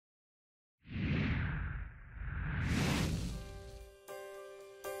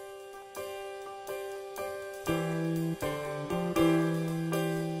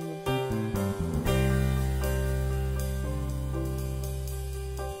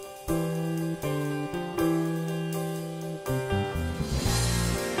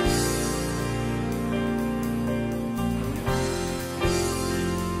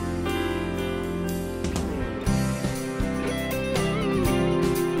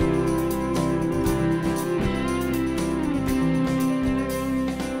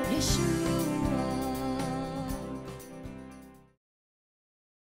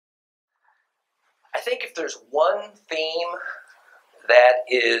there's one theme that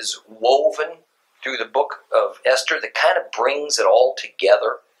is woven through the book of Esther that kind of brings it all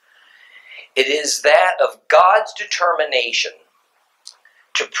together, it is that of God's determination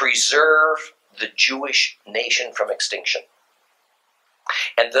to preserve the Jewish nation from extinction.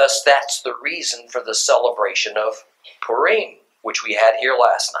 And thus that's the reason for the celebration of Purim, which we had here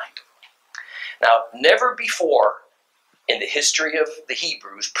last night. Now, never before in the history of the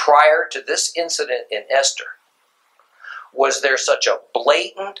Hebrews, prior to this incident in Esther, was there such a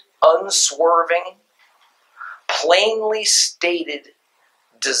blatant, unswerving, plainly stated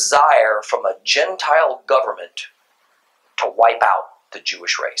desire from a Gentile government to wipe out the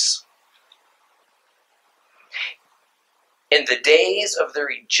Jewish race. In the days of their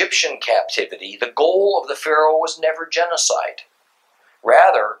Egyptian captivity, the goal of the Pharaoh was never genocide.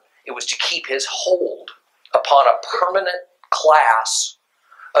 Rather, it was to keep his hold upon a permanent class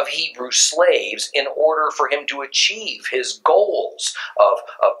of Hebrew slaves in order for him to achieve his goals of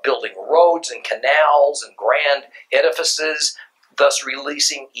building roads and canals and grand edifices, thus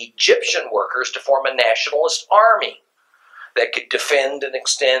releasing Egyptian workers to form a nationalist army that could defend and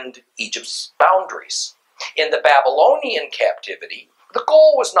extend Egypt's boundaries. In the Babylonian captivity, the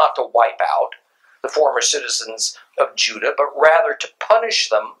goal was not to wipe out the former citizens of Judah, but rather to punish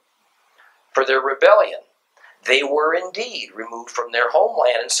them for their rebellion. They were indeed removed from their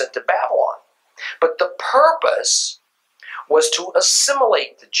homeland and sent to Babylon. But the purpose was to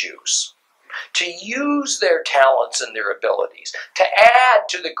assimilate the Jews, to use their talents and their abilities, to add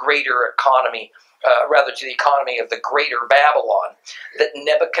to the greater economy, to the economy of the greater Babylon that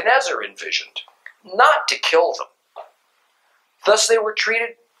Nebuchadnezzar envisioned, not to kill them. Thus they were treated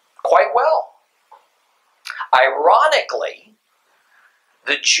quite well. Ironically,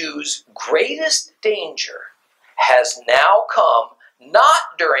 the Jews' greatest danger has now come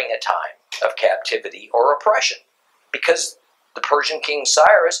not during a time of captivity or oppression, because the Persian king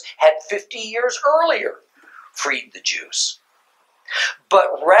Cyrus had 50 years earlier freed the Jews,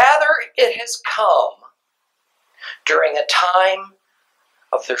 but rather it has come during a time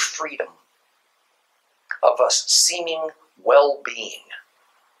of their freedom, of us seeming well-being,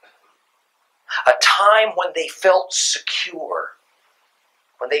 a time when they felt secure,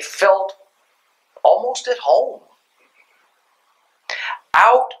 when they felt almost at home.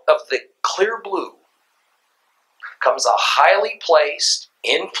 Out of the clear blue comes a highly placed,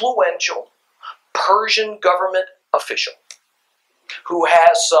 influential Persian government official who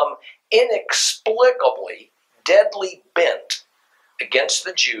has some inexplicably deadly bent against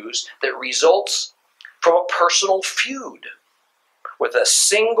the Jews that results from a personal feud with a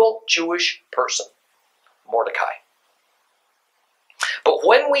single Jewish person, Mordecai. But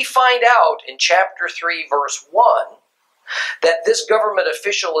when we find out in chapter 3, verse 1, that this government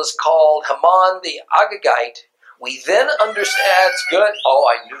official is called Haman the Agagite, we then understand, it's good. Oh,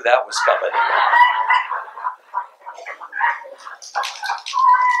 I knew that was coming.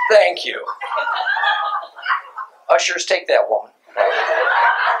 Thank you. Ushers, take that woman.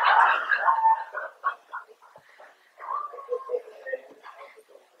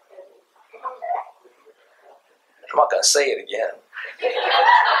 I'm not going to say it again. You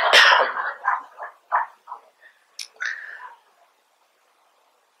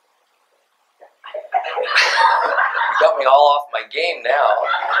got me all off my game now.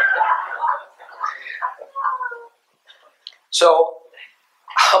 So,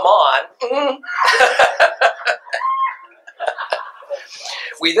 Haman,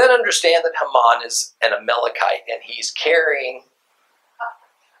 we then understand that Haman is an Amalekite, and he's carrying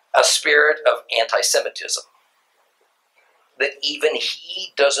a spirit of anti-Semitism that even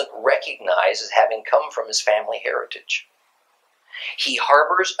he doesn't recognize as having come from his family heritage. He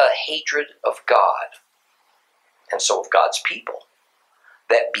harbors a hatred of God, and so of God's people,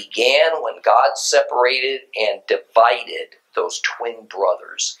 that began when God separated and divided those twin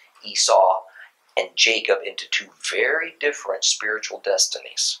brothers, Esau and Jacob, into two very different spiritual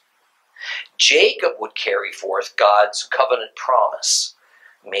destinies. Jacob would carry forth God's covenant promise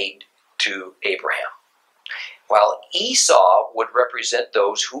made to Abraham, while Esau would represent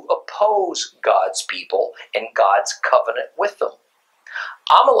those who oppose God's people and God's covenant with them.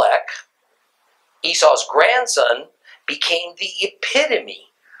 Amalek, Esau's grandson, became the epitome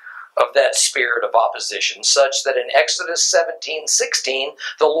of that spirit of opposition, such that in Exodus 17:16,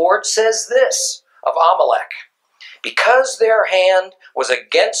 the Lord says this of Amalek: because their hand was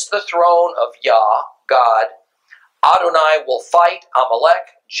against the throne of Yah, God, Adonai will fight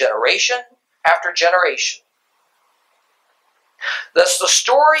Amalek generation after generation. Thus, the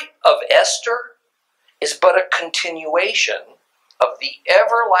story of Esther is but a continuation of the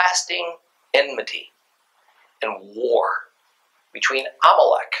everlasting enmity and war between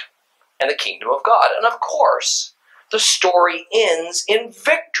Amalek and the kingdom of God. And of course, the story ends in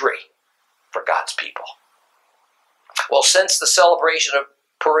victory for God's people. Well, since the celebration of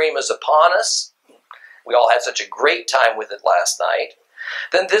Purim is upon us, we all had such a great time with it last night,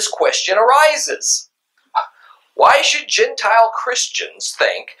 then this question arises. Why should Gentile Christians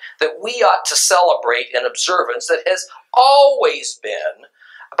think that we ought to celebrate an observance that has always been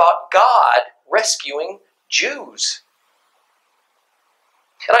about God rescuing Jews?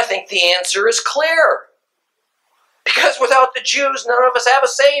 And I think the answer is clear. Because without the Jews, none of us have a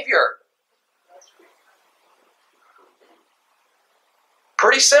Savior.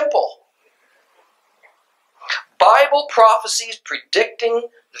 Pretty simple. Bible prophecies predicting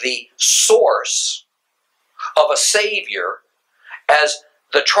the source of a Savior as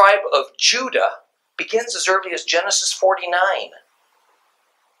the tribe of Judah begins as early as Genesis 49.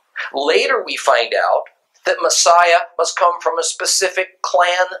 Later we find out that Messiah must come from a specific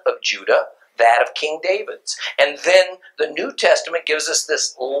clan of Judah, that of King David's. And then the New Testament gives us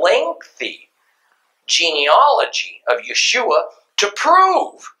this lengthy genealogy of Yeshua to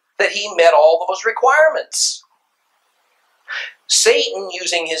prove that he met all those requirements. Satan,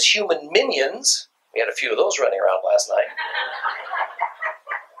 using his human minions, we had a few of those running around last night,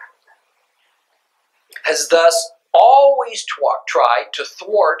 has thus always tried to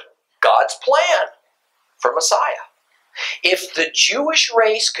thwart God's plan for Messiah. If the Jewish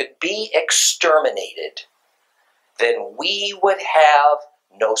race could be exterminated, then we would have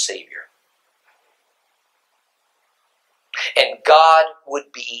no Savior. And God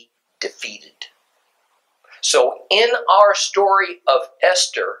would be defeated. So in our story of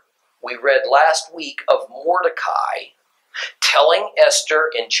Esther, we read last week of Mordecai telling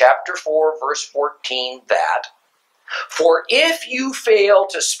Esther in chapter 4, verse 14 that, "For if you fail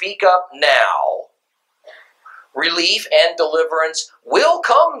to speak up now, relief and deliverance will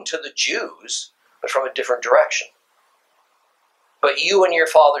come to the Jews, but from a different direction. But you and your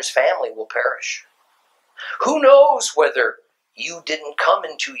father's family will perish. Who knows whether you didn't come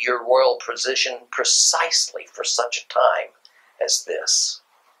into your royal position precisely for such a time as this?"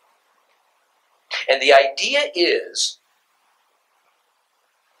 And the idea is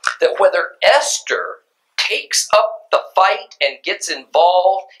that whether Esther takes up the fight and gets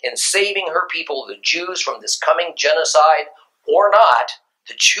involved in saving her people, the Jews, from this coming genocide or not,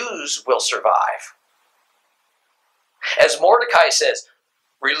 the Jews will survive. As Mordecai says,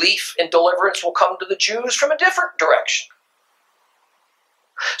 relief and deliverance will come to the Jews from a different direction.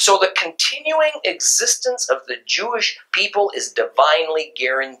 So the continuing existence of the Jewish people is divinely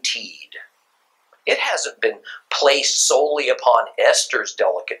guaranteed. It hasn't been placed solely upon Esther's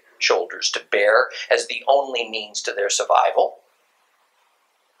delicate shoulders to bear as the only means to their survival.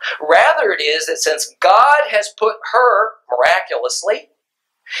 Rather, it is that since God has put her, miraculously,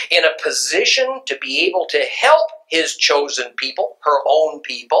 in a position to be able to help his chosen people, her own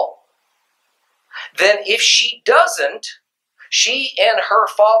people, then if she doesn't, she and her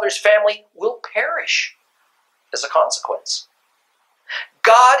father's family will perish as a consequence.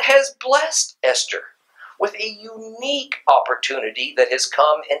 God has blessed Esther with a unique opportunity that has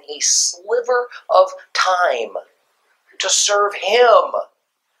come in a sliver of time to serve him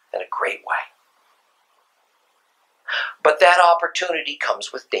in a great way. But that opportunity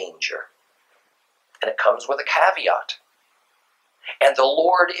comes with danger, and it comes with a caveat. And the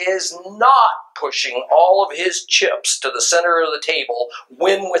Lord is not pushing all of his chips to the center of the table,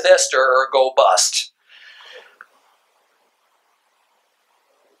 win with Esther or go bust.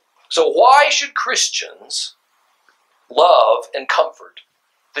 So why should Christians love and comfort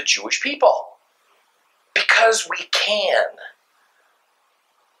the Jewish people? Because we can.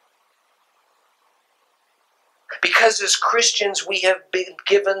 Because as Christians we have been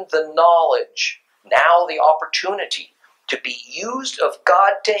given the knowledge, now the opportunity, to be used of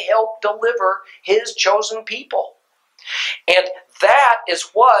God to help deliver his chosen people. And that is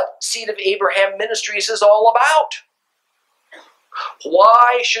what Seed of Abraham Ministries is all about.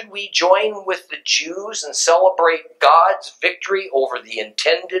 Why should we join with the Jews and celebrate God's victory over the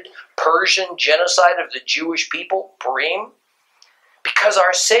intended Persian genocide of the Jewish people, Purim? Because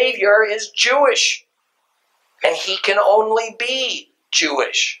our Savior is Jewish, and he can only be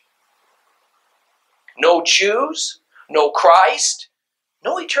Jewish. No Jews, no Christ,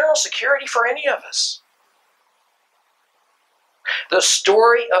 no eternal security for any of us. The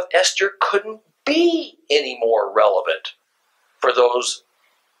story of Esther couldn't be any more relevant for those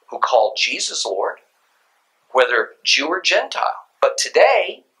who call Jesus Lord, whether Jew or Gentile. But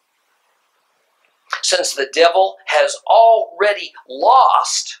today, since the devil has already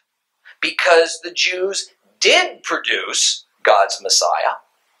lost because the Jews did produce God's Messiah,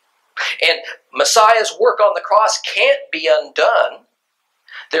 and Messiah's work on the cross can't be undone,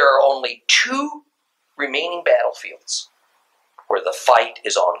 there are only two remaining battlefields where the fight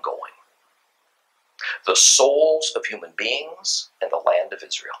is ongoing: the souls of human beings and the land of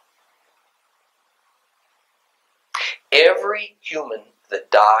Israel. Every human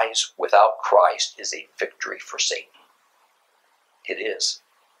that dies without Christ is a victory for Satan. It is.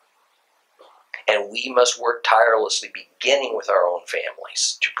 And we must work tirelessly, beginning with our own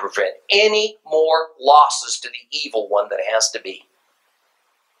families, to prevent any more losses to the evil one that has to be.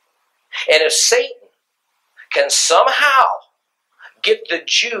 And if Satan can somehow get the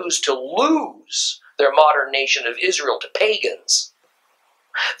Jews to lose their modern nation of Israel to pagans,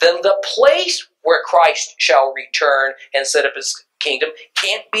 then the place where Christ shall return and set up his kingdom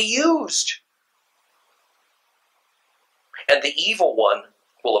can't be used. And the evil one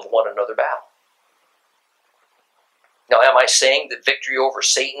will have won another battle. Now, am I saying that victory over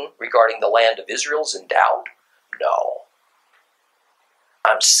Satan regarding the land of Israel is in doubt? No.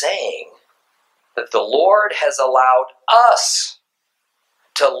 I'm saying that the Lord has allowed us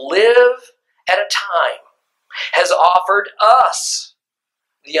to live at a time, has offered us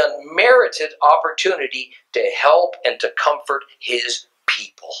the unmerited opportunity to help and to comfort his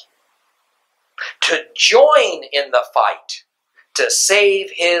people, to join in the fight, to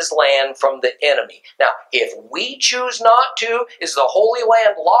save his land from the enemy. Now, if we choose not to, is the Holy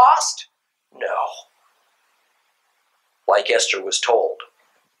Land lost? No. Like Esther was told,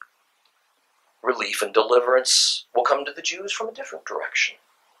 relief and deliverance will come to the Jews from a different direction,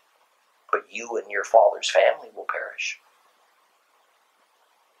 but you and your father's family will perish.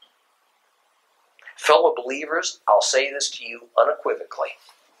 Fellow believers, I'll say this to you unequivocally.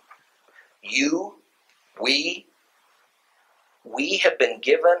 We have been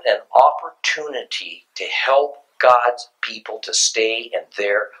given an opportunity to help God's people to stay in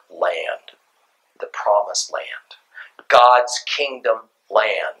their land, the promised land, God's kingdom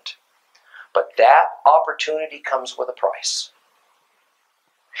land. But that opportunity comes with a price.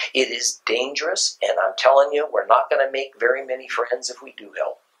 It is dangerous, and I'm telling you, we're not going to make very many friends if we do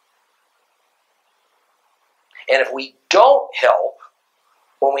help. And if we don't help,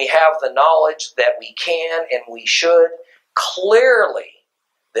 when we have the knowledge that we can and we should, clearly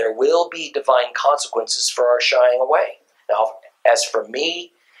there will be divine consequences for our shying away. Now, as for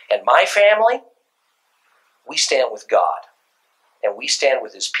me and my family, we stand with God, and we stand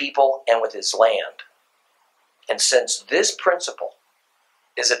with his people and with his land. And since this principle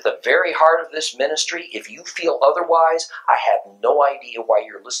is at the very heart of this ministry, if you feel otherwise, I have no idea why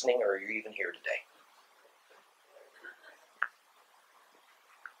you're listening or you're even here today.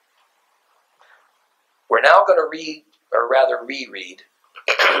 We're now going to read, or rather reread,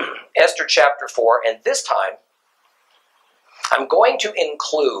 Esther chapter 4, and this time I'm going to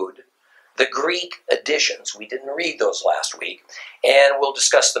include the Greek editions. We didn't read those last week, and we'll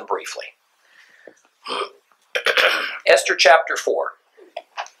discuss them briefly. Esther chapter 4.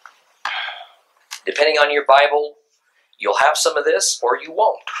 Depending on your Bible, you'll have some of this or you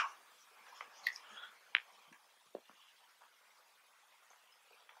won't.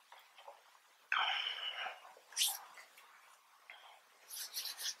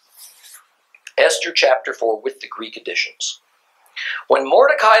 Esther chapter 4 with the Greek editions. When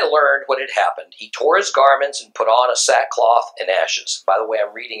Mordecai learned what had happened, he tore his garments and put on a sackcloth and ashes. By the way,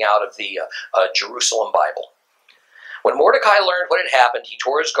 I'm reading out of the Jerusalem Bible. When Mordecai learned what had happened, he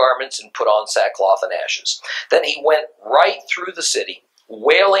tore his garments and put on sackcloth and ashes. Then he went right through the city,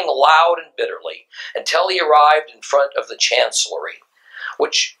 wailing loud and bitterly, until he arrived in front of the chancellery,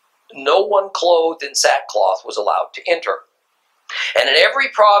 which no one clothed in sackcloth was allowed to enter. And in every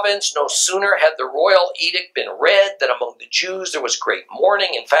province, no sooner had the royal edict been read than among the Jews there was great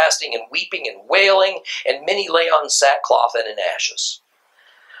mourning and fasting and weeping and wailing, and many lay on sackcloth and in ashes.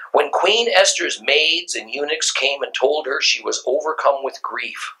 When Queen Esther's maids and eunuchs came and told her she was overcome with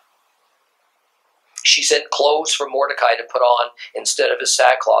grief, she sent clothes for Mordecai to put on instead of his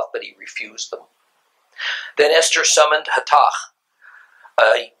sackcloth, but he refused them. Then Esther summoned Hattach,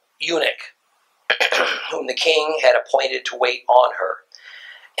 a eunuch, whom the king had appointed to wait on her,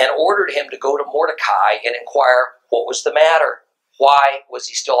 and ordered him to go to Mordecai and inquire what was the matter. Why was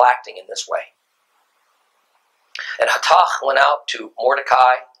he still acting in this way? And Hattach went out to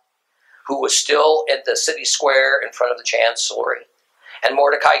Mordecai, who was still at the city square in front of the chancellery. And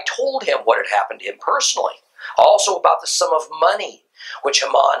Mordecai told him what had happened to him personally, also about the sum of money which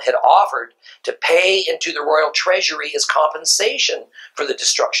Haman had offered to pay into the royal treasury as compensation for the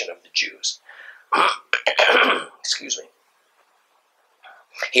destruction of the Jews. Excuse me.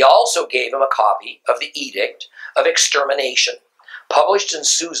 He also gave him a copy of the Edict of Extermination, published in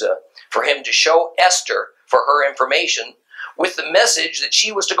Susa, for him to show Esther for her information, with the message that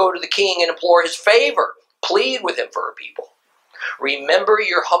she was to go to the king and implore his favor, plead with him for her people. Remember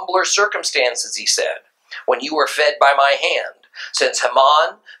your humbler circumstances, he said, when you were fed by my hand, since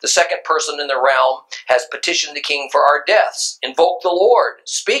Haman, the second person in the realm, has petitioned the king for our deaths. Invoke the Lord.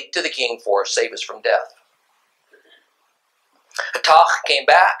 Speak to the king for us. Save us from death. Hatach came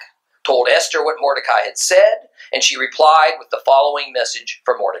back, told Esther what Mordecai had said, and she replied with the following message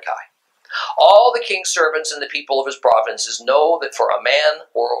for Mordecai. All the king's servants and the people of his provinces know that for a man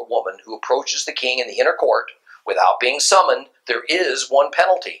or a woman who approaches the king in the inner court without being summoned, there is one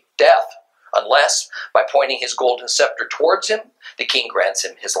penalty, death, unless, by pointing his golden scepter towards him, the king grants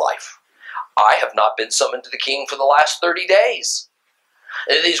him his life. I have not been summoned to the king for the last 30 days.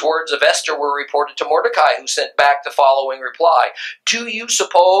 These words of Esther were reported to Mordecai, who sent back the following reply. Do you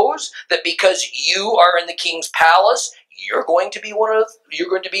suppose that because you are in the king's palace, you're going to be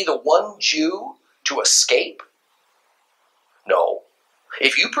the one Jew to escape? No.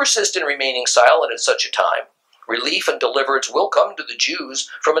 If you persist in remaining silent at such a time, relief and deliverance will come to the Jews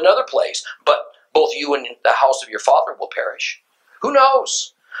from another place, but both you and the house of your father will perish. Who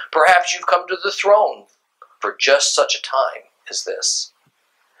knows? Perhaps you've come to the throne for just such a time as this.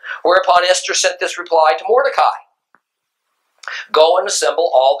 Whereupon Esther sent this reply to Mordecai. Go and assemble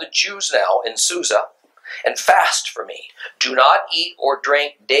all the Jews now in Susa, and fast for me. Do not eat or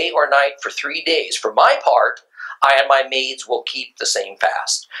drink day or night for 3 days. For my part, I and my maids will keep the same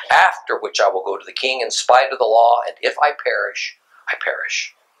fast, after which I will go to the king in spite of the law, and if I perish, I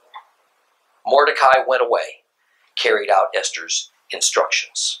perish. Mordecai went away, carried out Esther's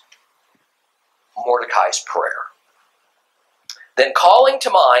instructions. Mordecai's prayer. Then calling to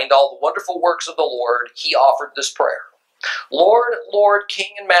mind all the wonderful works of the Lord, he offered this prayer. Lord, Lord, King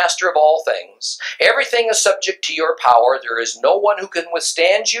and Master of all things, everything is subject to your power. There is no one who can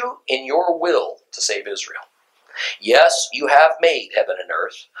withstand you in your will to save Israel. Yes, you have made heaven and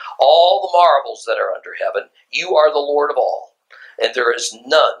earth, all the marvels that are under heaven. You are the Lord of all, and there is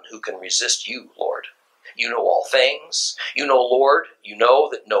none who can resist you, Lord. You know all things. You know, Lord, you know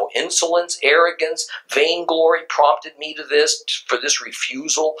that no insolence, arrogance, vainglory prompted me to this, for this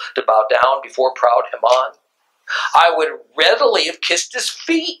refusal to bow down before proud Haman. I would readily have kissed his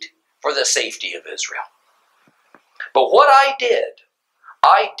feet for the safety of Israel. But what I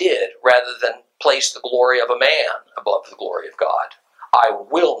did rather than place the glory of a man above the glory of God. I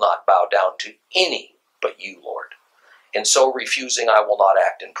will not bow down to any but you, Lord. And so refusing, I will not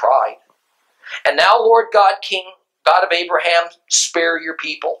act in pride. And now, Lord God, King, God of Abraham, spare your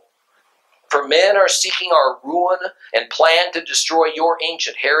people. For men are seeking our ruin and plan to destroy your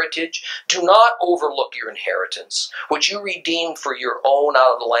ancient heritage. Do not overlook your inheritance, which you redeemed for your own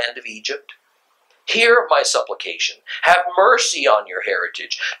out of the land of Egypt. Hear my supplication. Have mercy on your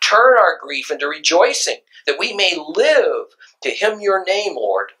heritage. Turn our grief into rejoicing, that we may live to hymn your name,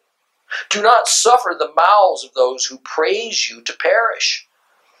 Lord. Do not suffer the mouths of those who praise you to perish.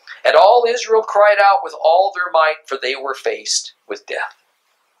 And all Israel cried out with all their might, for they were faced with death.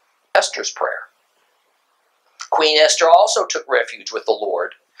 Esther's prayer. Queen Esther also took refuge with the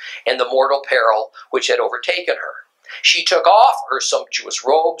Lord in the mortal peril which had overtaken her. She took off her sumptuous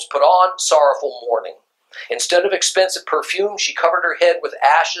robes, put on sorrowful mourning. Instead of expensive perfume, she covered her head with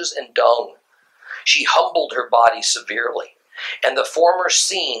ashes and dung. She humbled her body severely, and the former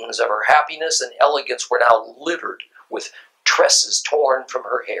scenes of her happiness and elegance were now littered with tresses torn from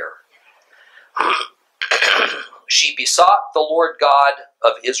her hair. She besought the Lord God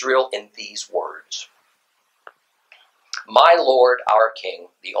of Israel in these words. My Lord, our King,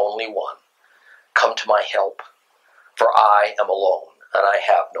 the only one, come to my help. For I am alone, and I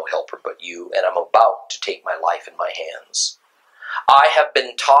have no helper but you, and am about to take my life in my hands. I have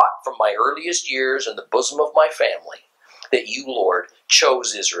been taught from my earliest years in the bosom of my family that you, Lord,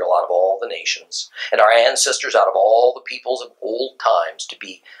 chose Israel out of all the nations, and our ancestors out of all the peoples of old times to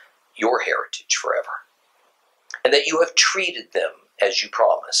be your heritage forever, and that you have treated them as you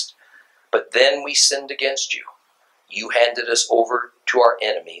promised. But then we sinned against you. You handed us over to our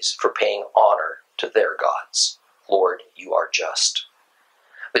enemies for paying honor to their gods. Lord, you are just.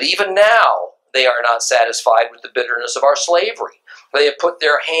 But even now, they are not satisfied with the bitterness of our slavery. They have put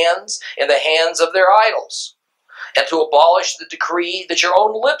their hands in the hands of their idols, and to abolish the decree that your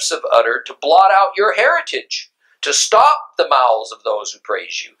own lips have uttered, to blot out your heritage, to stop the mouths of those who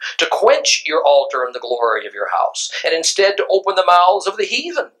praise you, to quench your altar and the glory of your house, and instead to open the mouths of the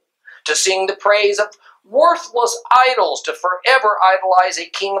heathen, to sing the praise of worthless idols, to forever idolize a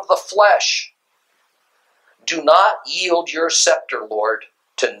king of the flesh. Do not yield your scepter, Lord,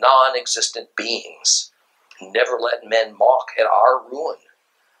 to non-existent beings. Never let men mock at our ruin.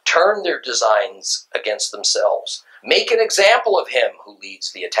 Turn their designs against themselves. Make an example of him who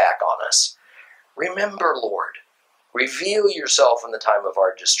leads the attack on us. Remember, Lord, reveal yourself in the time of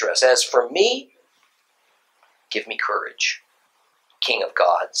our distress. As for me, give me courage, King of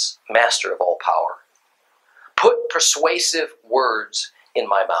gods, master of all power. Put persuasive words in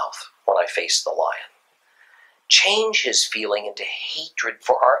my mouth when I face the lion. Change his feeling into hatred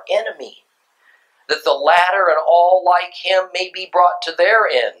for our enemy, that the latter and all like him may be brought to their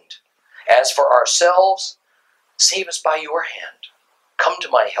end. As for ourselves, save us by your hand. Come to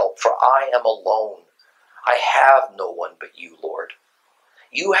my help, for I am alone. I have no one but you, Lord.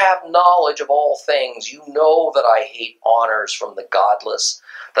 You have knowledge of all things. You know that I hate honors from the godless,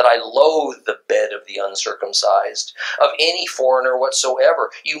 that I loathe the bed of the uncircumcised, of any foreigner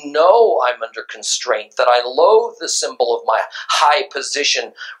whatsoever. You know I'm under constraint, that I loathe the symbol of my high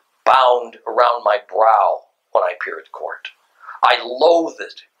position bound around my brow when I appear at court. I loathe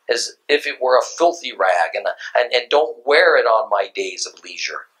it as if it were a filthy rag, and don't wear it on my days of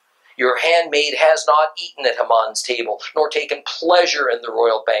leisure. Your handmaid has not eaten at Haman's table, nor taken pleasure in the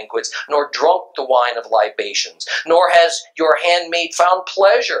royal banquets, nor drunk the wine of libations, nor has your handmaid found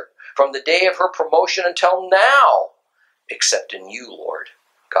pleasure from the day of her promotion until now, except in you, Lord,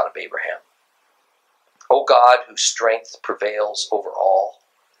 God of Abraham. O God, whose strength prevails over all,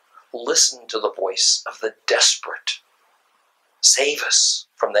 listen to the voice of the desperate. Save us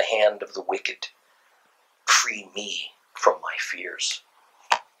from the hand of the wicked. Free me from my fears.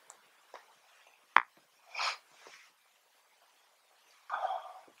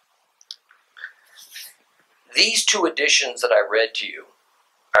 These two editions that I read to you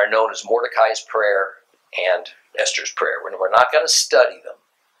are known as Mordecai's prayer and Esther's prayer. We're not going to study them,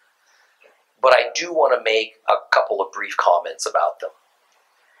 but I do want to make a couple of brief comments about them.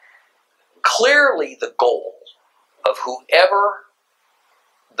 Clearly, the goal of whoever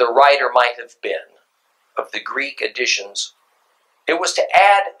the writer might have been of the Greek editions, it was to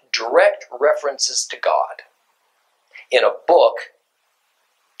add direct references to God in a book,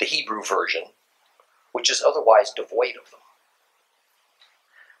 the Hebrew version, which is otherwise devoid of them.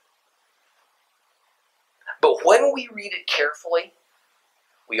 But when we read it carefully,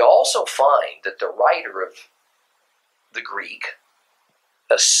 we also find that the writer of the Greek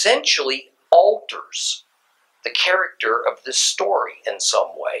essentially alters the character of this story in some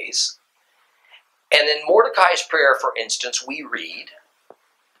ways. And in Mordecai's prayer, for instance, we read,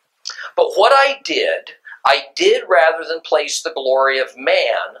 "But what I did rather than place the glory of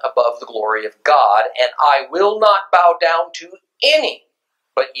man above the glory of God, and I will not bow down to any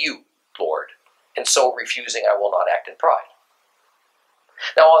but you, Lord, and so refusing I will not act in pride."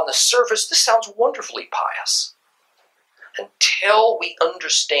 Now on the surface, this sounds wonderfully pious, until we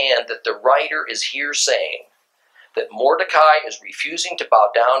understand that the writer is here saying that Mordecai is refusing to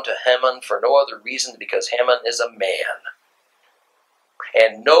bow down to Haman for no other reason because Haman is a man.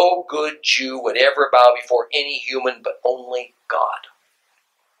 And no good Jew would ever bow before any human but only God.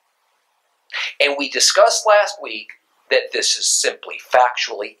 And we discussed last week that this is simply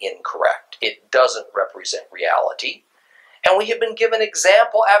factually incorrect. It doesn't represent reality. And we have been given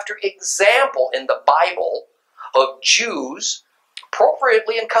example after example in the Bible of Jews,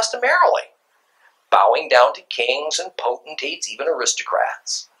 appropriately and customarily, bowing down to kings and potentates, even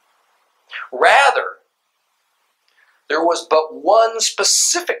aristocrats. Rather, there was but one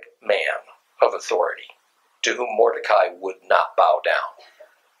specific man of authority to whom Mordecai would not bow down,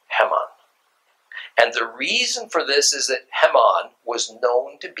 Haman. And the reason for this is that Haman was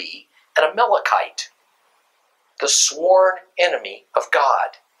known to be an Amalekite, the sworn enemy of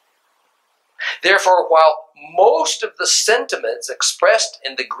God. Therefore, while most of the sentiments expressed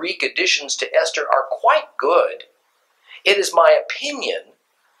in the Greek additions to Esther are quite good, it is my opinion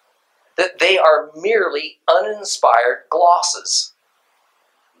that they are merely uninspired glosses.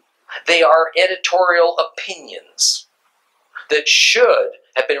 They are editorial opinions that should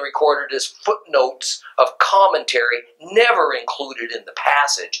have been recorded as footnotes of commentary, never included in the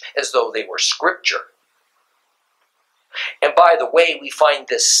passage as though they were scripture. And by the way, we find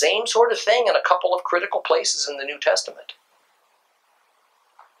this same sort of thing in a couple of critical places in the New Testament.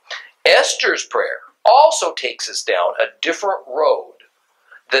 Esther's prayer also takes us down a different road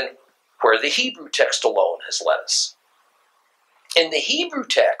than where the Hebrew text alone has led us. In the Hebrew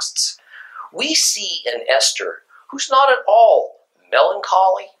texts, we see an Esther who's not at all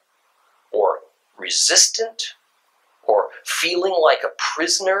melancholy or resistant or feeling like a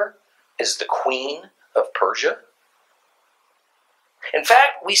prisoner as the queen of Persia. In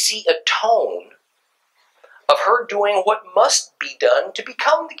fact, we see a tone of her doing what must be done to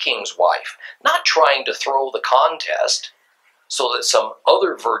become the king's wife, not trying to throw the contest so that some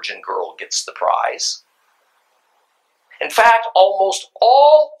other virgin girl gets the prize. In fact, almost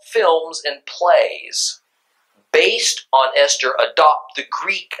all films and plays based on Esther adopt the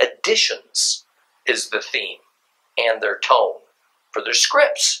Greek additions as the theme and their tone for their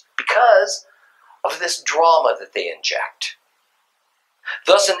scripts because of this drama that they inject.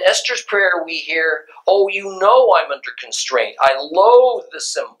 Thus, in Esther's prayer, we hear, "Oh, you know I'm under constraint. I loathe the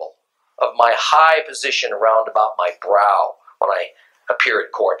symbol of my high position round about my brow when I appear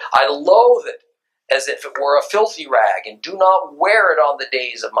at court. I loathe it as if it were a filthy rag, and do not wear it on the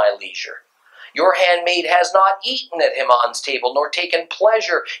days of my leisure. Your handmaid has not eaten at Haman's table, nor taken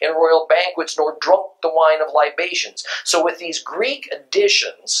pleasure in royal banquets, nor drunk the wine of libations." So with these Greek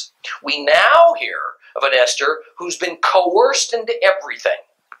additions, we now hear of an Esther who's been coerced into everything.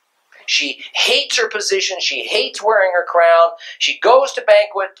 She hates her position, she hates wearing her crown, she goes to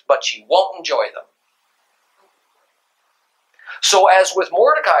banquets, but she won't enjoy them. So as with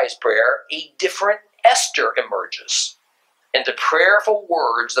Mordecai's prayer, a different Esther emerges in the prayerful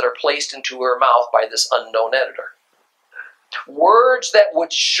words that are placed into her mouth by this unknown editor. Words that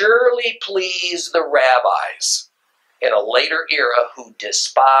would surely please the rabbis in a later era who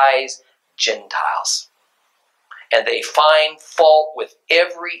despise Gentiles. And they find fault with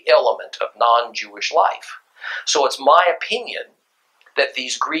every element of non-Jewish life. So it's my opinion that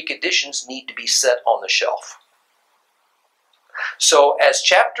these Greek additions need to be set on the shelf. So as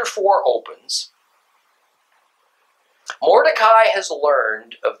chapter 4 opens, Mordecai has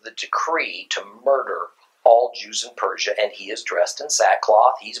learned of the decree to murder all Jews in Persia, and he is dressed in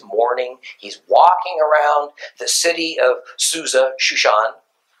sackcloth. He's mourning. He's walking around the city of Susa, Shushan,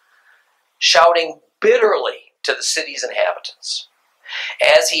 shouting bitterly to the city's inhabitants.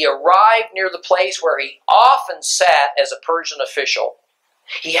 As he arrived near the place where he often sat as a Persian official,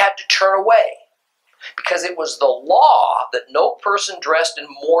 he had to turn away because it was the law that no person dressed in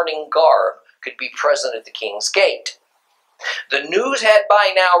mourning garb could be present at the king's gate. The news had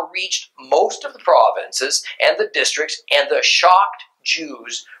by now reached most of the provinces and the districts, and the shocked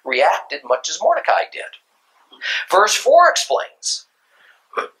Jews reacted much as Mordecai did. Verse 4 explains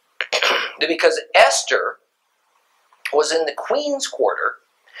that because Esther was in the queen's quarter,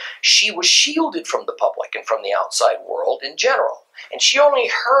 she was shielded from the public and from the outside world in general, and she only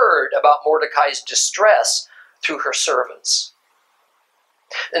heard about Mordecai's distress through her servants.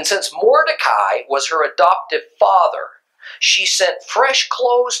 And since Mordecai was her adoptive father, she sent fresh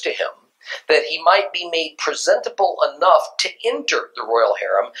clothes to him that he might be made presentable enough to enter the royal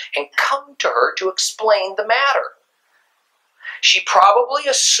harem and come to her to explain the matter. She probably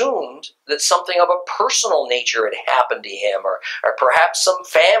assumed that something of a personal nature had happened to him, or perhaps some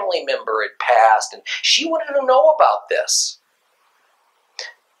family member had passed, and she wanted to know about this.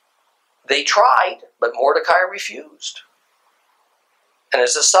 They tried, but Mordecai refused. And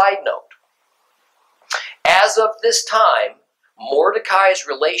as a side note, as of this time, Mordecai's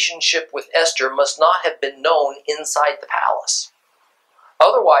relationship with Esther must not have been known inside the palace.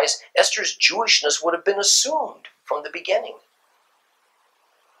 Otherwise, Esther's Jewishness would have been assumed from the beginning.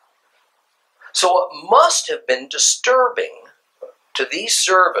 So it must have been disturbing to these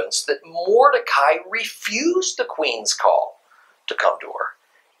servants that Mordecai refused the queen's call to come to her.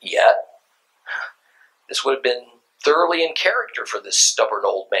 Yet, this would have been thoroughly in character for this stubborn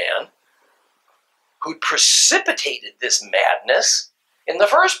old man who'd precipitated this madness in the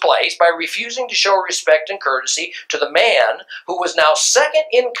first place by refusing to show respect and courtesy to the man who was now second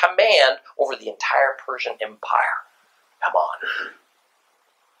in command over the entire Persian Empire. Come on.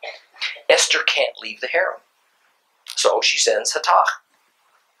 Esther can't leave the harem. So she sends Hattach,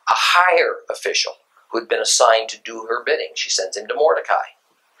 a higher official who had been assigned to do her bidding. She sends him to Mordecai.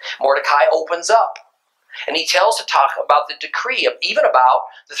 Mordecai opens up, and he tells Hattach about the decree, even about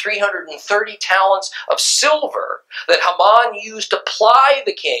the 330 talents of silver that Haman used to ply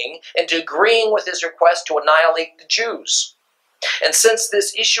the king into agreeing with his request to annihilate the Jews. And since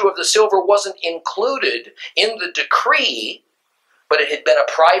this issue of the silver wasn't included in the decree, but it had been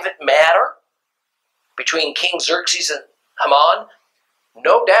a private matter between King Xerxes and Haman,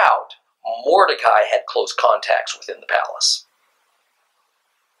 no doubt Mordecai had close contacts within the palace.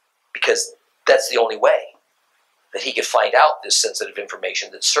 Because that's the only way that he could find out this sensitive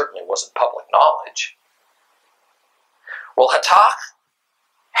information that certainly wasn't public knowledge. Well, Hattach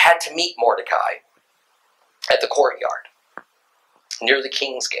had to meet Mordecai at the courtyard near the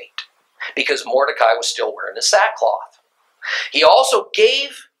king's gate because Mordecai was still wearing his sackcloth. He also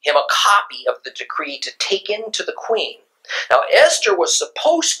gave him a copy of the decree to take in to the queen. Now, Esther was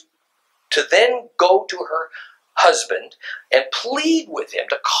supposed to then go to her husband and plead with him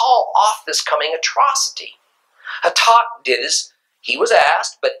to call off this coming atrocity. Hatak did as he was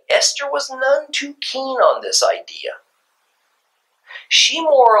asked, but Esther was none too keen on this idea. She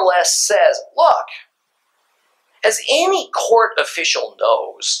more or less says, look, as any court official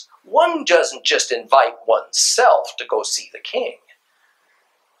knows, one doesn't just invite oneself to go see the king.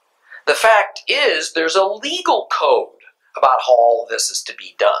 The fact is, there's a legal code about how all this is to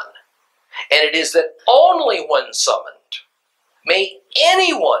be done. And it is that only when summoned may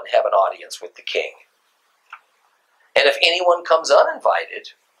anyone have an audience with the king. And if anyone comes uninvited,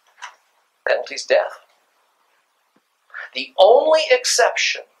 penalty's death. The only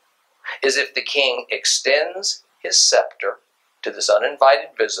exception is if the king extends his scepter to this uninvited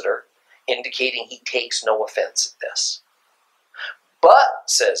visitor, indicating he takes no offense at this. But,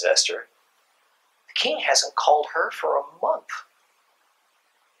 says Esther, the king hasn't called her for a month.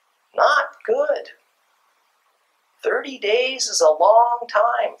 Not good. 30 days is a long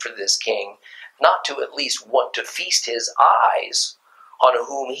time for this king not to at least want to feast his eyes on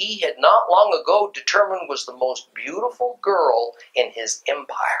whom he had not long ago determined was the most beautiful girl in his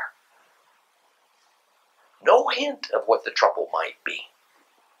empire. No hint of what the trouble might be.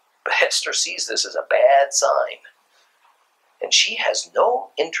 But Esther sees this as a bad sign, and she has no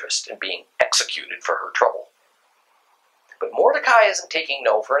interest in being executed for her trouble. But Mordecai isn't taking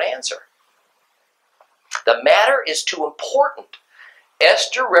no for an answer. The matter is too important.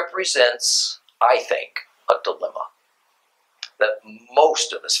 Esther represents, I think, a dilemma that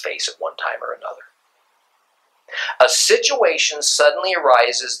most of us face at one time or another. A situation suddenly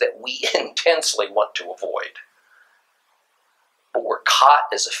arises that we intensely want to avoid, but we're caught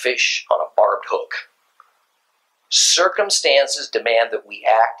as a fish on a barbed hook. Circumstances demand that we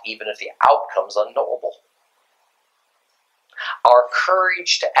act even if the outcome's unknowable. Our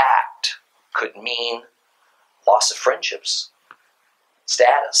courage to act could mean loss of friendships,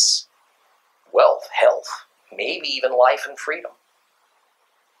 status, wealth, health, maybe even life and freedom.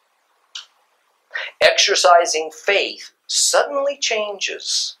 Exercising faith suddenly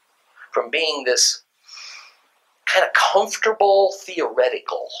changes from being this kind of comfortable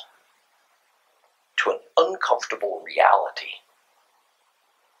theoretical to an uncomfortable reality.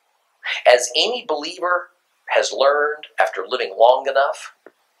 As any believer has learned after living long enough,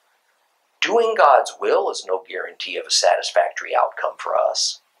 doing God's will is no guarantee of a satisfactory outcome for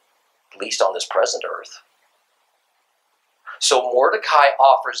us, at least on this present earth. So Mordecai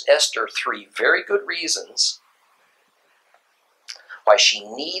offers Esther 3 very good reasons why she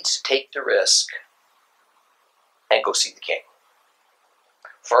needs to take the risk and go see the king.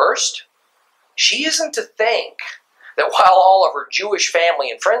 First, she isn't to think that while all of her Jewish family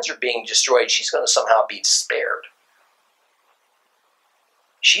and friends are being destroyed, she's going to somehow be spared.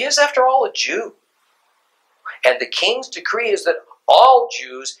 She is, after all, a Jew. And the king's decree is that all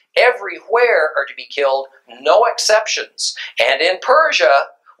Jews everywhere are to be killed, no exceptions. And in Persia,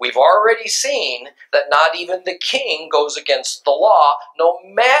 we've already seen that not even the king goes against the law, no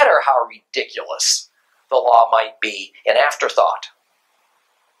matter how ridiculous the law might be an afterthought.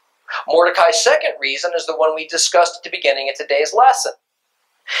 Mordecai's second reason is the one we discussed at the beginning of today's lesson.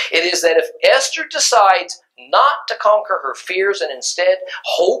 It is that if Esther decides not to conquer her fears and instead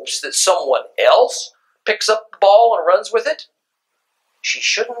hopes that someone else picks up the ball and runs with it, she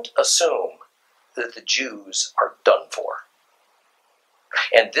shouldn't assume that the Jews are done for.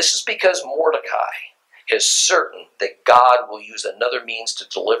 And this is because Mordecai is certain that God will use another means to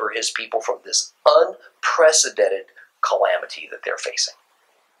deliver his people from this unprecedented calamity that they're facing.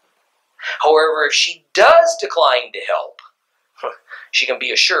 However, if she does decline to help, she can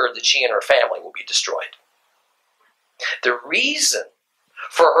be assured that she and her family will be destroyed. The reason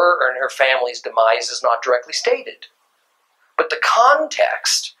for her and her family's demise is not directly stated, but the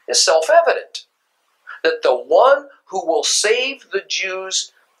context is self-evident, that the one who will save the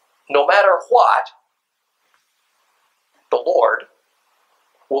Jews no matter what, the Lord,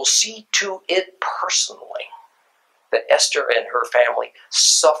 will see to it personally that Esther and her family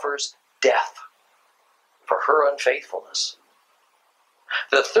suffers death for her unfaithfulness.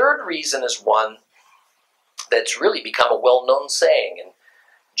 The third reason is one that's really become a well-known saying in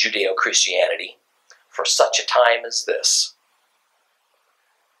Judeo-Christianity for such a time as this.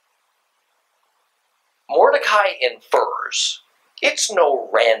 Mordecai infers it's no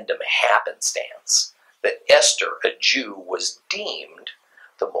random happenstance that Esther, a Jew, was deemed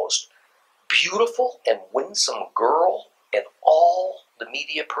the most beautiful and winsome girl in all the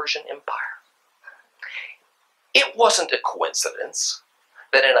Medo-Persian Empire. It wasn't a coincidence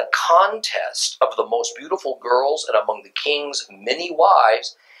that in a contest of the most beautiful girls and among the king's many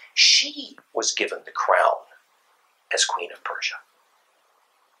wives, she was given the crown as Queen of Persia.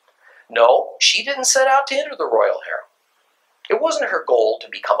 No, she didn't set out to enter the royal harem. It wasn't her goal to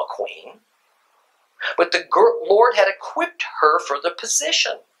become a queen. But the Lord had equipped her for the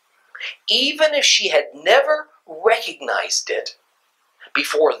position, even if she had never recognized it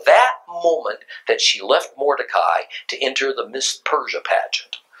before that moment that she left Mordecai to enter the Miss Persia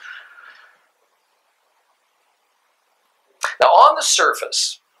pageant. Now, on the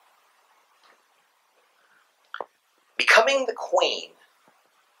surface, becoming the queen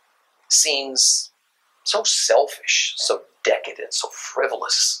seems so selfish, so decadent, so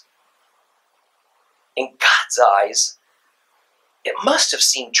frivolous. In God's eyes, it must have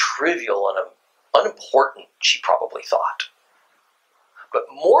seemed trivial and unimportant, she probably thought. But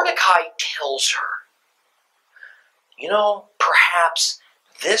Mordecai tells her, perhaps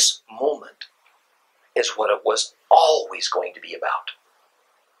this moment is what it was always going to be about.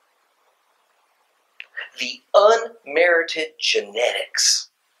 The unmerited genetics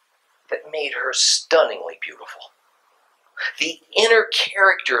that made her stunningly beautiful. The inner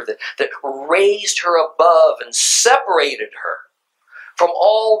character that raised her above and separated her from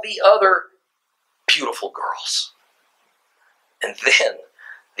all the other beautiful girls. And then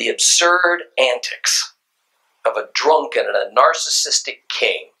the absurd antics of a drunken and a narcissistic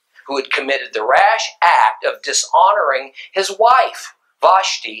king who had committed the rash act of dishonoring his wife,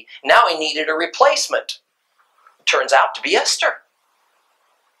 Vashti. Now he needed a replacement. It turns out to be Esther.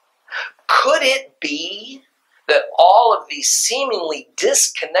 Could it be that all of these seemingly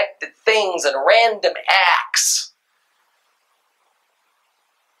disconnected things and random acts,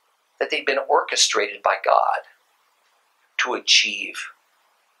 that they'd been orchestrated by God to achieve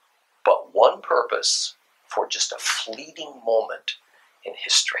but one purpose for just a fleeting moment in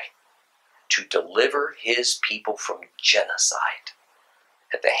history: to deliver his people from genocide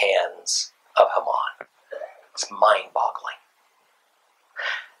at the hands of Haman? It's mind-boggling.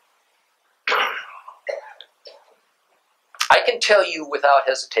 I can tell you without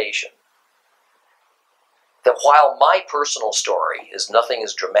hesitation that while my personal story is nothing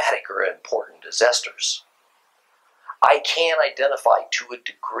as dramatic or important as Esther's, I can identify to a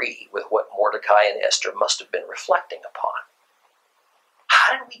degree with what Mordecai and Esther must have been reflecting upon.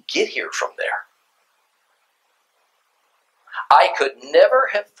 How did we get here from there? I could never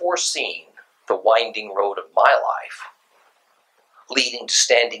have foreseen the winding road of my life, leading to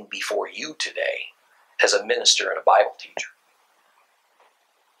standing before you today as a minister and a Bible teacher.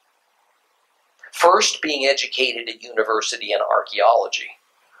 First, being educated at university in archaeology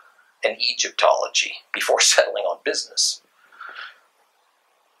and Egyptology before settling on business.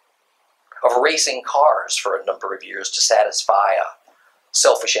 Of racing cars for a number of years to satisfy a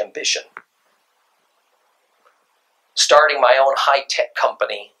selfish ambition. Starting my own high-tech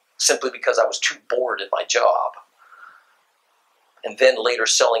company simply because I was too bored at my job. And then later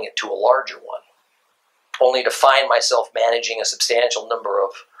selling it to a larger one, only to find myself managing a substantial number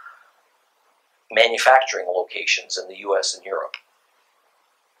of manufacturing locations in the US and Europe.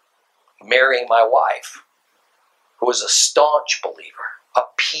 Marrying my wife, who was a staunch believer, a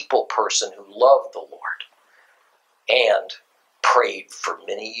people person who loved the Lord, and prayed for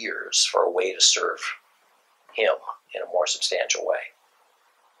many years for a way to serve him in a more substantial way.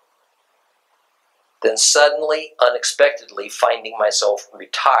 Then suddenly, unexpectedly, finding myself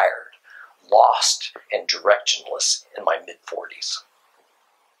retired, lost, and directionless in my mid-40s.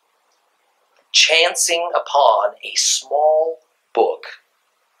 Chancing upon a small book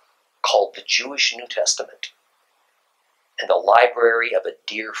called the Jewish New Testament in the library of a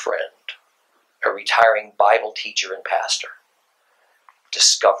dear friend, a retiring Bible teacher and pastor,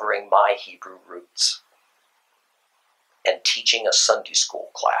 discovering my Hebrew roots, and teaching a Sunday school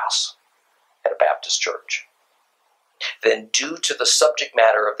class at a Baptist church. Then, due to the subject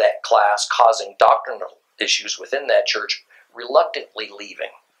matter of that class causing doctrinal issues within that church, reluctantly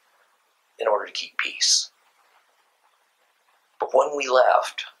leaving in order to keep peace. But when we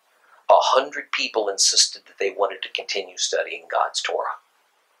left, 100 people insisted that they wanted to continue studying God's Torah.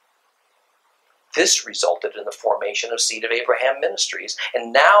 This resulted in the formation of Seed of Abraham Ministries,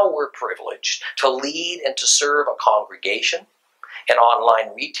 and now we're privileged to lead and to serve a congregation, an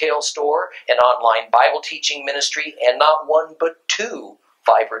online retail store, an online Bible teaching ministry, and not one but 2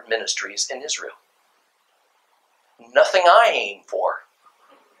 vibrant ministries in Israel. Nothing I aim for.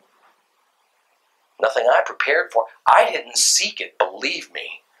 Nothing I prepared for. I didn't seek it, believe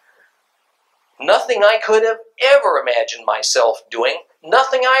me. Nothing I could have ever imagined myself doing.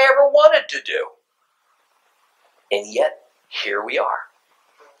 Nothing I ever wanted to do. And yet, here we are.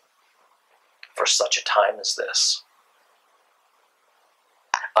 For such a time as this.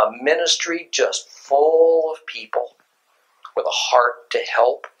 A ministry just full of people with a heart to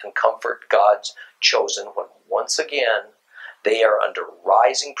help and comfort God's chosen when once again they are under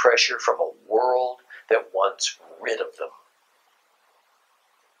rising pressure from a world that wants rid of them.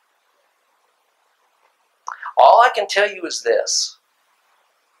 All I can tell you is this.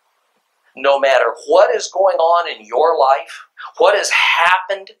 No matter what is going on in your life, what has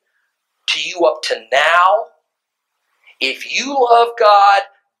happened to you up to now, if you love God,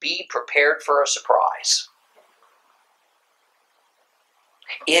 be prepared for a surprise.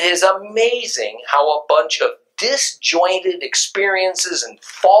 It is amazing how a bunch of disjointed experiences and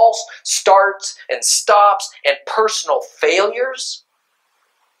false starts and stops and personal failures,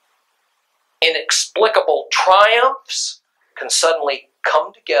 inexplicable triumphs can suddenly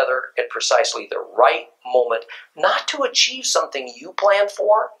come together at precisely the right moment, not to achieve something you planned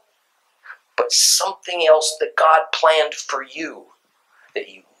for, but something else that God planned for you that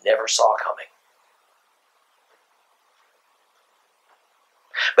you never saw coming.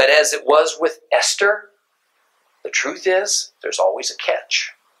 But as it was with Esther, the truth is, there's always a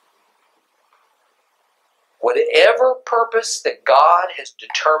catch. Whatever purpose that God has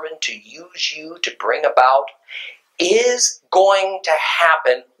determined to use you to bring about is going to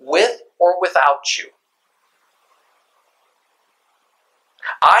happen with or without you.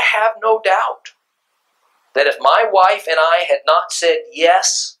 I have no doubt that if my wife and I had not said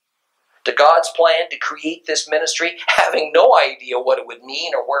yes to God's plan to create this ministry, having no idea what it would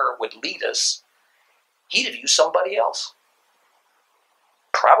mean or where it would lead us, He'd have used somebody else.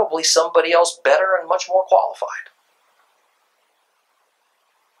 Probably somebody else better and much more qualified.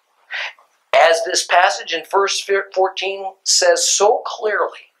 As this passage in verse 14 says so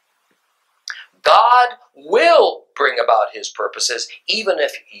clearly, God will bring about His purposes even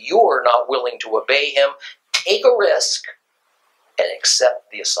if you're not willing to obey Him. Take a risk and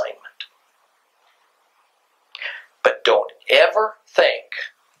accept the assignment. But don't ever think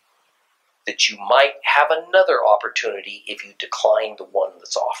that you might have another opportunity if you decline the one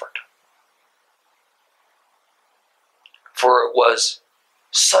that's offered. For it was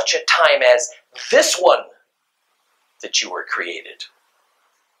such a time as this one that you were created,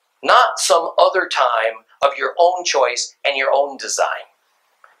 not some other time of your own choice and your own design.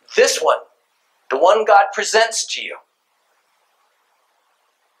 This one, the one God presents to you.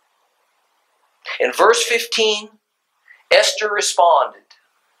 In verse 15, Esther responded,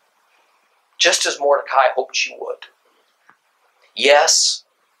 just as Mordecai hoped she would. Yes,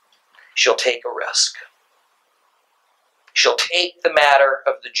 she'll take a risk. She'll take the matter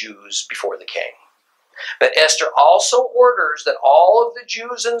of the Jews before the king. But Esther also orders that all of the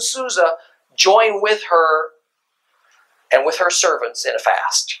Jews in Susa join with her and with her servants in a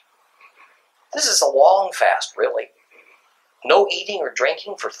fast. This is a long fast, really. No eating or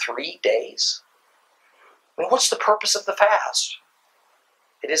drinking for 3 days. I mean, what's the purpose of the fast?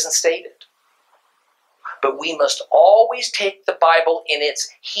 It isn't stated. But we must always take the Bible in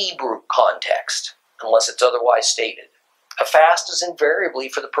its Hebrew context, unless it's otherwise stated. A fast is invariably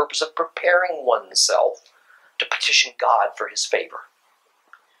for the purpose of preparing oneself to petition God for His favor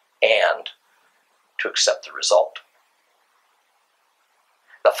and to accept the result.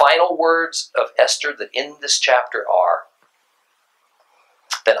 The final words of Esther that end this chapter are,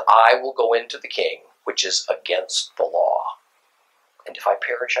 "Then I will go into the king, which is against the law. And if I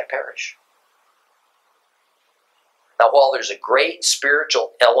perish, I perish." Now, while there's a great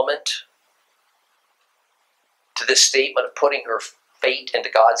spiritual element to this statement of putting her fate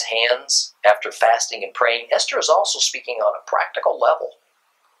into God's hands after fasting and praying, Esther is also speaking on a practical level.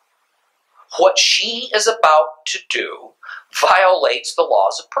 What she is about to do violates the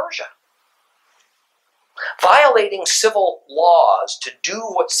laws of Persia. Violating civil laws to do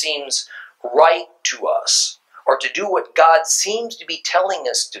what seems right to us, or to do what God seems to be telling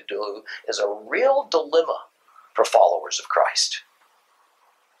us to do, is a real dilemma for followers of Christ.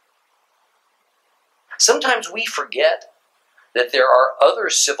 Sometimes we forget that there are other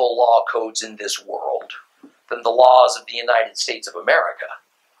civil law codes in this world than the laws of the United States of America.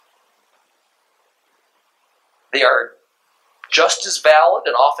 They are just as valid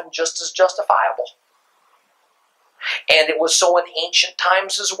and often just as justifiable. And it was so in ancient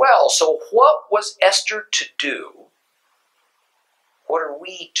times as well. So what was Esther to do? What are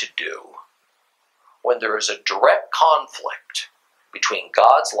we to do when there is a direct conflict between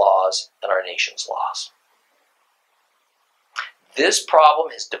God's laws and our nation's laws? This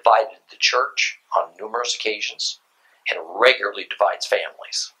problem has divided the church on numerous occasions and regularly divides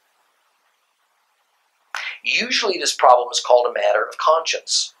families. Usually this problem is called a matter of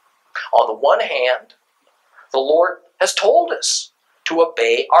conscience. On the one hand, the Lord has told us to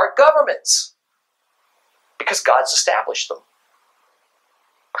obey our governments because God's established them.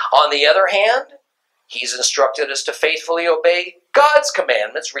 On the other hand, he's instructed us to faithfully obey God's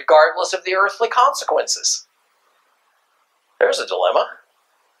commandments regardless of the earthly consequences. There's a dilemma.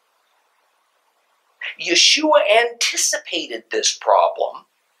 Yeshua anticipated this problem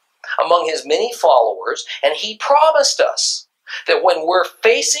among his many followers, and he promised us that when we're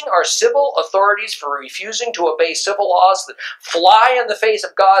facing our civil authorities for refusing to obey civil laws that fly in the face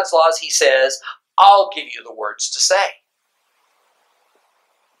of God's laws, he says, I'll give you the words to say.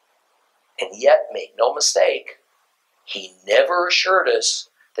 And yet, make no mistake, he never assured us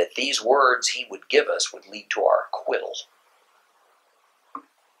that these words he would give us would lead to our acquittal.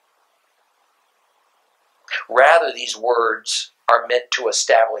 Rather, these words are meant to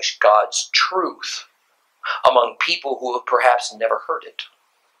establish God's truth among people who have perhaps never heard it,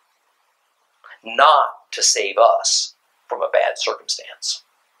 not to save us from a bad circumstance.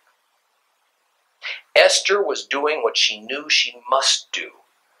 Esther was doing what she knew she must do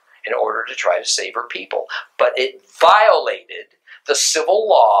in order to try to save her people, but it violated the civil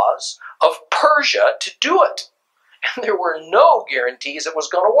laws of Persia to do it, and there were no guarantees it was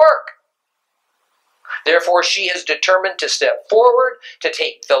going to work. Therefore, she is determined to step forward, to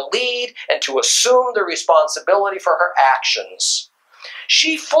take the lead, and to assume the responsibility for her actions.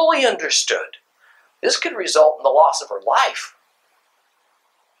 She fully understood this could result in the loss of her life.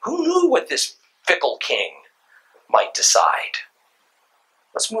 Who knew what this fickle king might decide?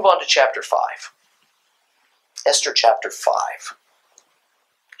 Let's move on to chapter 5. Esther chapter 5.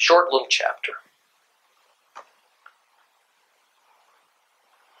 Short little chapter.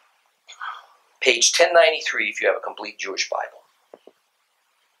 Page 1093 if you have a complete Jewish Bible.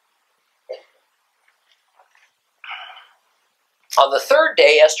 On the third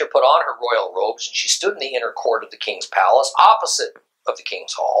day, Esther put on her royal robes, and she stood in the inner court of the king's palace, opposite of the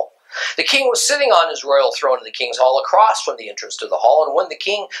king's hall. The king was sitting on his royal throne in the king's hall, across from the entrance to the hall, and when the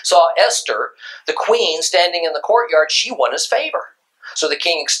king saw Esther, the queen, standing in the courtyard, she won his favor. So the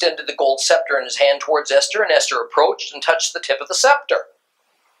king extended the gold scepter in his hand towards Esther, and Esther approached and touched the tip of the scepter.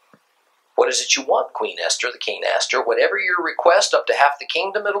 What is it you want, Queen Esther? The king asked her. Whatever your request, up to half the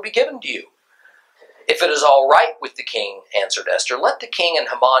kingdom, it'll be given to you. If it is all right with the king, answered Esther, let the king and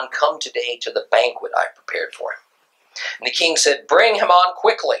Haman come today to the banquet I prepared for him. And the king said, bring Haman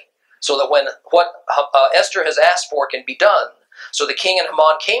quickly, so that when what Esther has asked for can be done. So the king and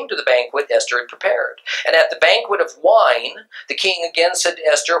Haman came to the banquet Esther had prepared. And at the banquet of wine, the king again said to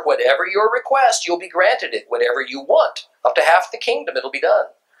Esther, whatever your request, you'll be granted it. Whatever you want, up to half the kingdom, it'll be done.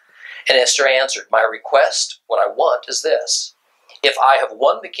 And Esther answered, my request, what I want, is this. If I have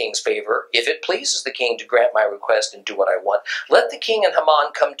won the king's favor, if it pleases the king to grant my request and do what I want, let the king and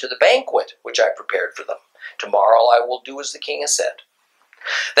Haman come to the banquet which I prepared for them. Tomorrow I will do as the king has said.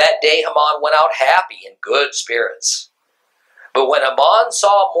 That day Haman went out happy in good spirits. But when Haman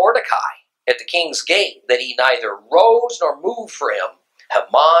saw Mordecai at the king's gate, that he neither rose nor moved for him,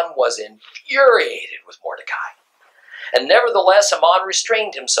 Haman was infuriated with Mordecai. And nevertheless Haman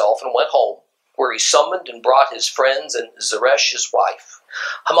restrained himself and went home, where he summoned and brought his friends and Zeresh his wife.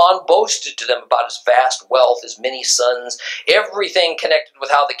 Haman boasted to them about his vast wealth, his many sons, everything connected with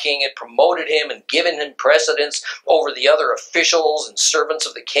how the king had promoted him and given him precedence over the other officials and servants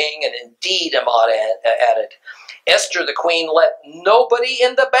of the king. And indeed, Haman added, Esther the queen let nobody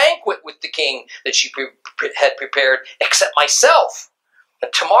in the banquet with the king that she had prepared except myself.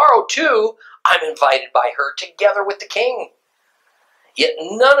 And tomorrow, too, I'm invited by her together with the king. Yet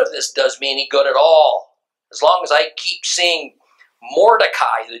none of this does me any good at all, as long as I keep seeing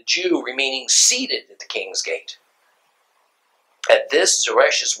Mordecai, the Jew, remaining seated at the king's gate. At this,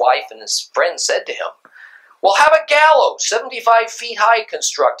 Zeresh's wife and his friends said to him, we'll have a gallows 75 feet high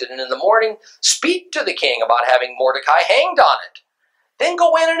constructed, and in the morning speak to the king about having Mordecai hanged on it. Then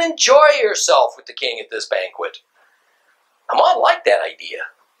go in and enjoy yourself with the king at this banquet. Haman liked that idea.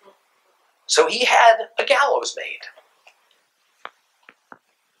 So he had a gallows made.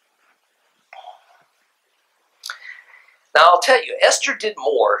 Now I'll tell you, Esther did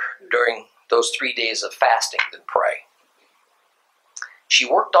more during those 3 days of fasting than pray. She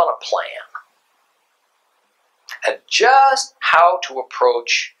worked on a plan and just how to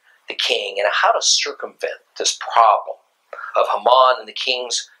approach the king and how to circumvent this problem of Haman and the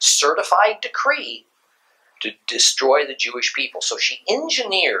king's certified decree to destroy the Jewish people. So she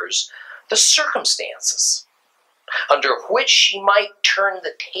engineers the circumstances under which she might turn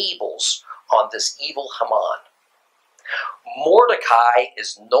the tables on this evil Haman. Mordecai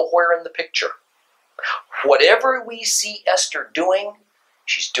is nowhere in the picture. Whatever we see Esther doing,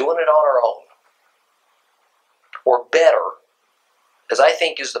 she's doing it on her own. Or better, as I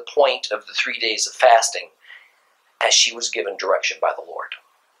think is the point of the 3 days of fasting, as she was given direction by the Lord.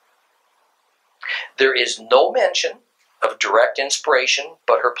 There is no mention of direct inspiration,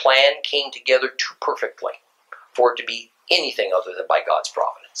 but her plan came together too perfectly for it to be anything other than by God's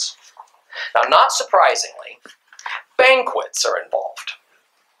providence. Now, not surprisingly, banquets are involved.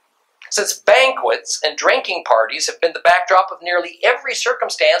 Since banquets and drinking parties have been the backdrop of nearly every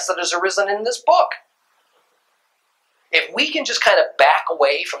circumstance that has arisen in this book. If we can just kind of back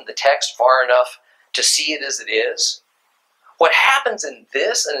away from the text far enough to see it as it is, what happens in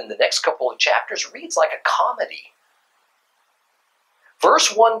this and in the next couple of chapters reads like a comedy.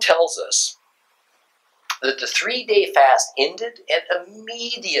 Verse 1 tells us that the 3-day fast ended and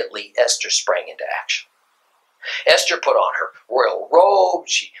immediately Esther sprang into action. Esther put on her royal robe,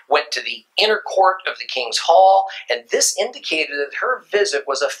 she went to the inner court of the king's hall, and this indicated that her visit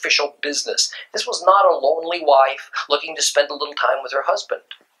was official business. This was not a lonely wife looking to spend a little time with her husband.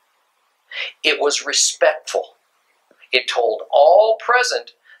 It was respectful. It told all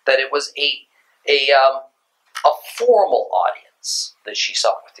present that it was a formal audience that she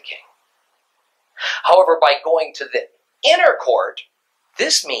sought with the king. However, by going to the inner court,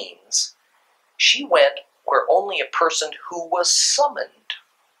 this means she went where only a person who was summoned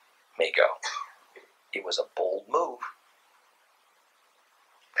may go. It was a bold move.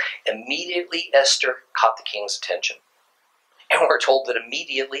 Immediately, Esther caught the king's attention, and we're told that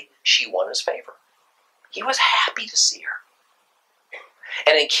immediately she won his favor. He was happy to see her.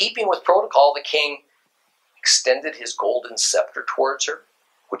 And in keeping with protocol, the king extended his golden scepter towards her,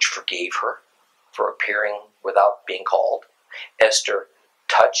 which forgave her for appearing without being called. Esther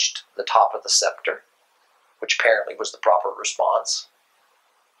touched the top of the scepter, which apparently was the proper response.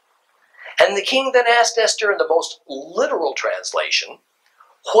 And the king then asked Esther in the most literal translation,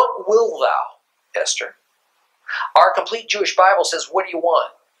 "What will thou, Esther?" Our complete Jewish Bible says, "What do you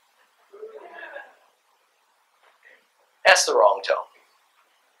want?" That's the wrong tone.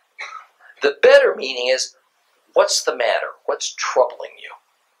 The better meaning is, what's the matter? What's troubling you?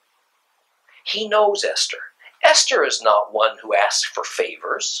 He knows Esther. Esther is not one who asks for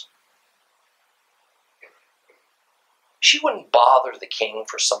favors. She wouldn't bother the king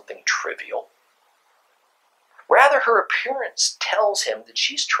for something trivial. Rather, her appearance tells him that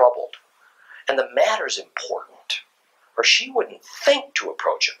she's troubled and the matter's important, or she wouldn't think to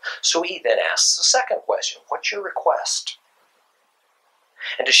approach him. So he then asks the second question, "What's your request?"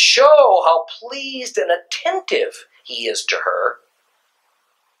 And to show how pleased and attentive he is to her,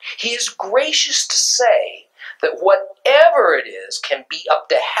 he is gracious to say that whatever it is can be up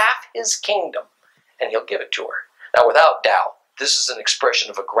to half his kingdom, and he'll give it to her. Now, without doubt, this is an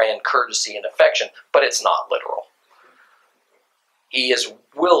expression of a grand courtesy and affection, but it's not literal. He is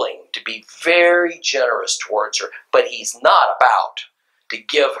willing to be very generous towards her, but he's not about to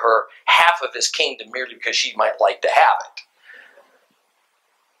give her half of his kingdom merely because she might like to have it.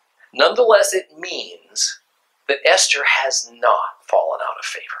 Nonetheless, it means that Esther has not fallen out of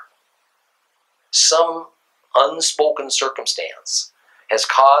favor. Some unspoken circumstance has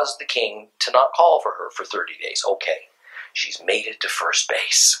caused the king to not call for her for 30 days. Okay, she's made it to first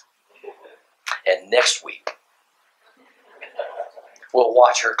base. And next week, we'll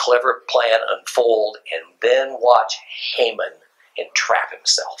watch her clever plan unfold and then watch Haman entrap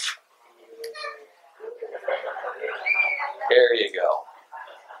himself. There you go.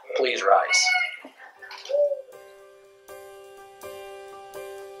 Please rise.